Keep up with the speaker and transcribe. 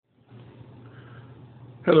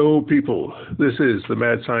Hello, people. This is the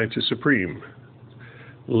Mad Scientist Supreme,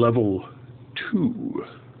 Level 2.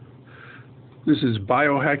 This is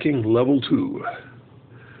BioHacking Level 2.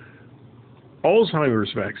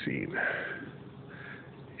 Alzheimer's vaccine.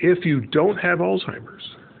 If you don't have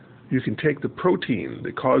Alzheimer's, you can take the protein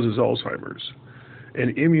that causes Alzheimer's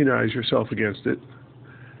and immunize yourself against it,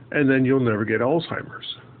 and then you'll never get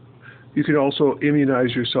Alzheimer's. You can also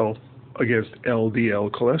immunize yourself against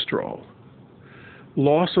LDL cholesterol,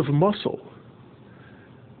 loss of muscle,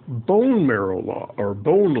 bone marrow loss or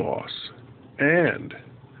bone loss, and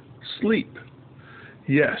sleep.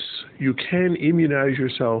 Yes, you can immunize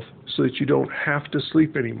yourself so that you don't have to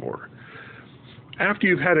sleep anymore. After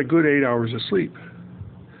you've had a good 8 hours of sleep,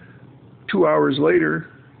 2 hours later,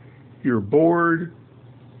 you're bored,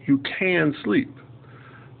 you can sleep.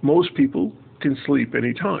 Most people can sleep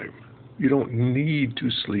anytime. You don't need to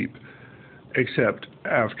sleep except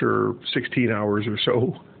after 16 hours or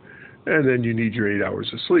so, and then you need your 8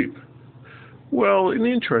 hours of sleep. Well, an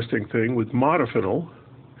interesting thing with modafinil,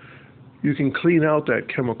 you can clean out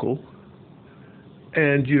that chemical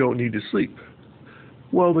and you don't need to sleep.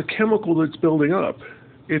 Well, the chemical that's building up,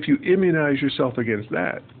 if you immunize yourself against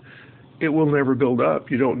that, it will never build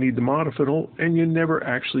up. You don't need the modafinil, and you never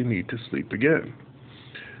actually need to sleep again,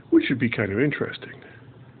 which would be kind of interesting.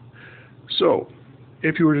 So,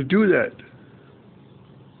 if you were to do that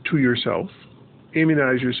to yourself,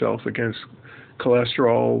 immunize yourself against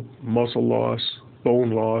cholesterol, muscle loss,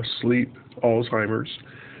 bone loss, sleep, Alzheimer's,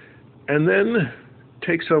 and then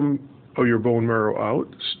take some of your bone marrow out,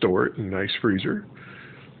 store it in a nice freezer,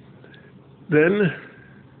 then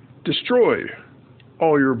destroy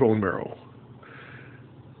all your bone marrow.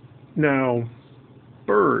 Now,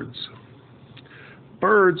 birds,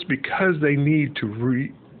 because they need to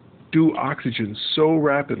do oxygen so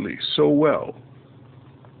rapidly, so well,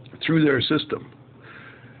 through their system,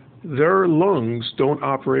 their lungs don't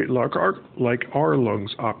operate like our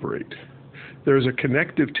lungs operate. There's a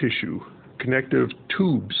connective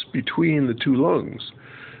tubes between the two lungs,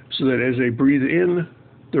 so that as they breathe in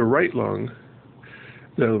the right lung,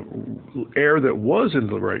 the air that was in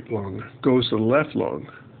the right lung goes to the left lung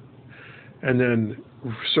and then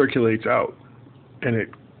circulates out, and it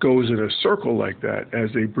goes in a circle like that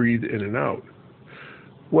as they breathe in and out.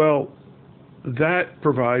 Well, that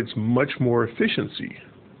provides much more efficiency.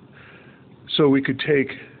 So we could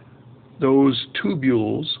take those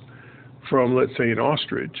tubules from, let's say, an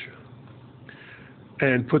ostrich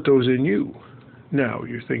and put those in you. Now,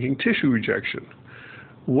 you're thinking tissue rejection.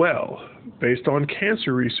 Well, based on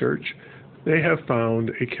cancer research, they have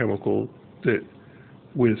found a chemical that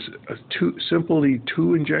with simply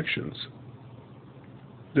 2 injections,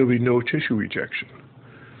 there'll be no tissue rejection.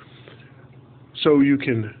 So you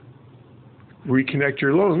can reconnect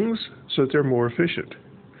your lungs so that they're more efficient.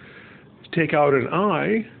 Take out an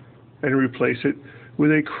eye and replace it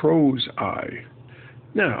with a crow's eye.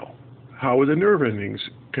 Now, how would the nerve endings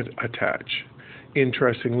attach?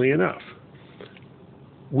 Interestingly enough,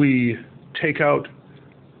 we take out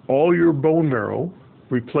all your bone marrow,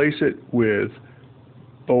 replace it with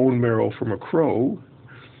bone marrow from a crow,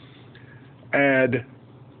 add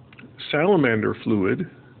salamander fluid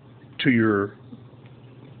to your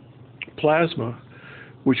plasma,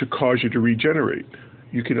 which will cause you to regenerate.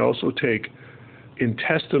 You can also take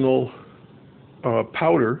intestinal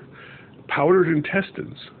powdered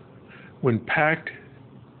intestines, when packed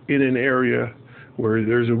in an area where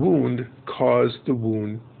there's a wound, cause the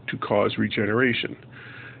wound to cause regeneration.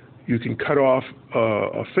 You can cut off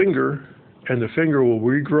a finger, and the finger will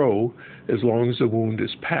regrow as long as the wound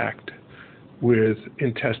is packed with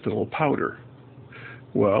intestinal powder.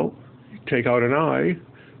 Well, you take out an eye,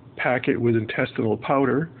 pack it with intestinal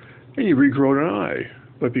powder, and you regrow an eye.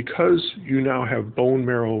 But because you now have bone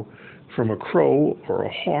marrow from a crow or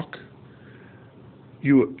a hawk,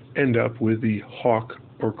 you end up with the hawk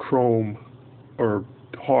or crow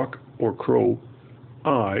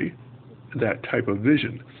eye, that type of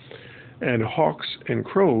vision. And hawks and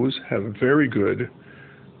crows have very good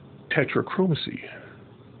tetrachromacy.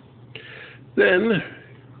 Then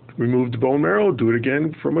remove the bone marrow, do it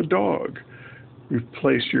again from a dog.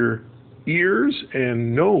 Replace your ears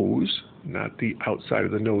and nose, not the outside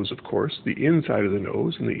of the nose, of course, the inside of the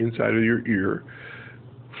nose and the inside of your ear,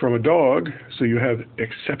 from a dog, so you have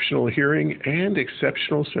exceptional hearing and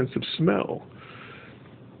exceptional sense of smell.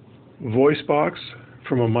 Voice box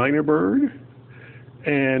from a minor bird,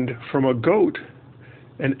 and from a goat,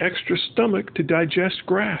 an extra stomach to digest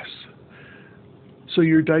grass. So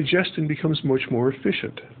your digestion becomes much more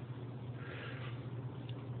efficient.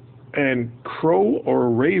 And crow or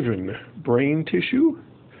raven brain tissue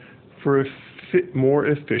for more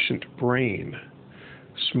efficient brain.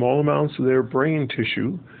 Small amounts of their brain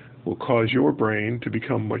tissue will cause your brain to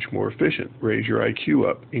become much more efficient, raise your IQ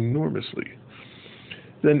up enormously.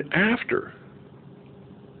 Then after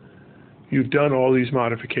you've done all these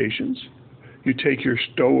modifications, you take your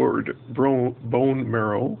stored bone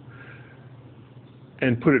marrow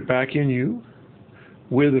and put it back in you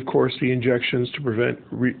with, of course, the injections to prevent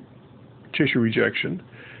tissue rejection.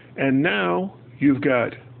 And now you've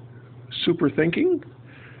got super thinking,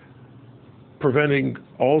 preventing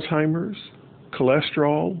Alzheimer's,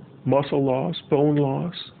 cholesterol, muscle loss, bone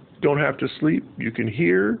loss. Don't have to sleep. You can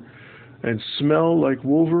hear and smell like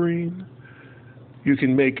Wolverine. You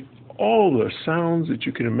can make all the sounds that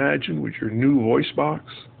you can imagine with your new voice box.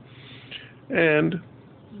 And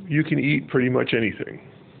you can eat pretty much anything.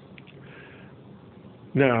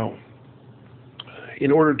 Now,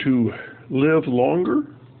 in order to live longer,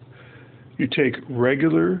 you take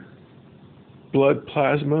regular blood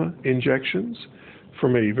plasma injections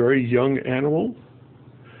from a very young animal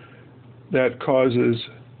that causes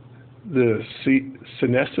the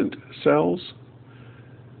senescent cells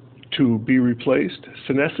to be replaced.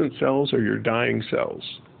 Senescent cells are your dying cells,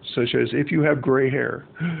 such as if you have gray hair,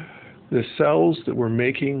 the cells that were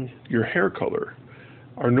making your hair color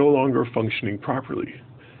are no longer functioning properly.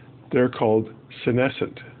 They're called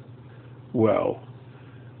senescent. Well,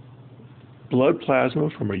 blood plasma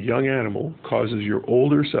from a young animal causes your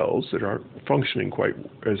older cells that aren't functioning quite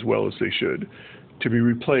as well as they should to be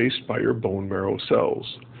replaced by your bone marrow cells.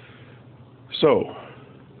 So,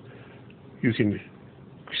 you can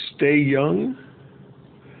stay young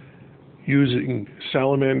using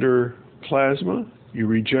salamander plasma. You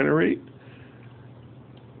regenerate,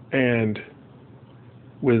 and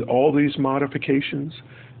with all these modifications,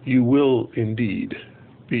 you will indeed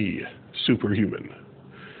be superhuman.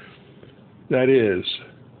 That is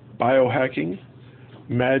BioHacking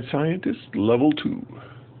Mad Scientist Level 2.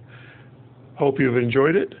 Hope you've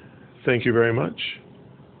enjoyed it. Thank you very much.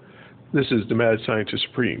 This is the Mad Scientist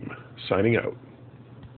Supreme, signing out.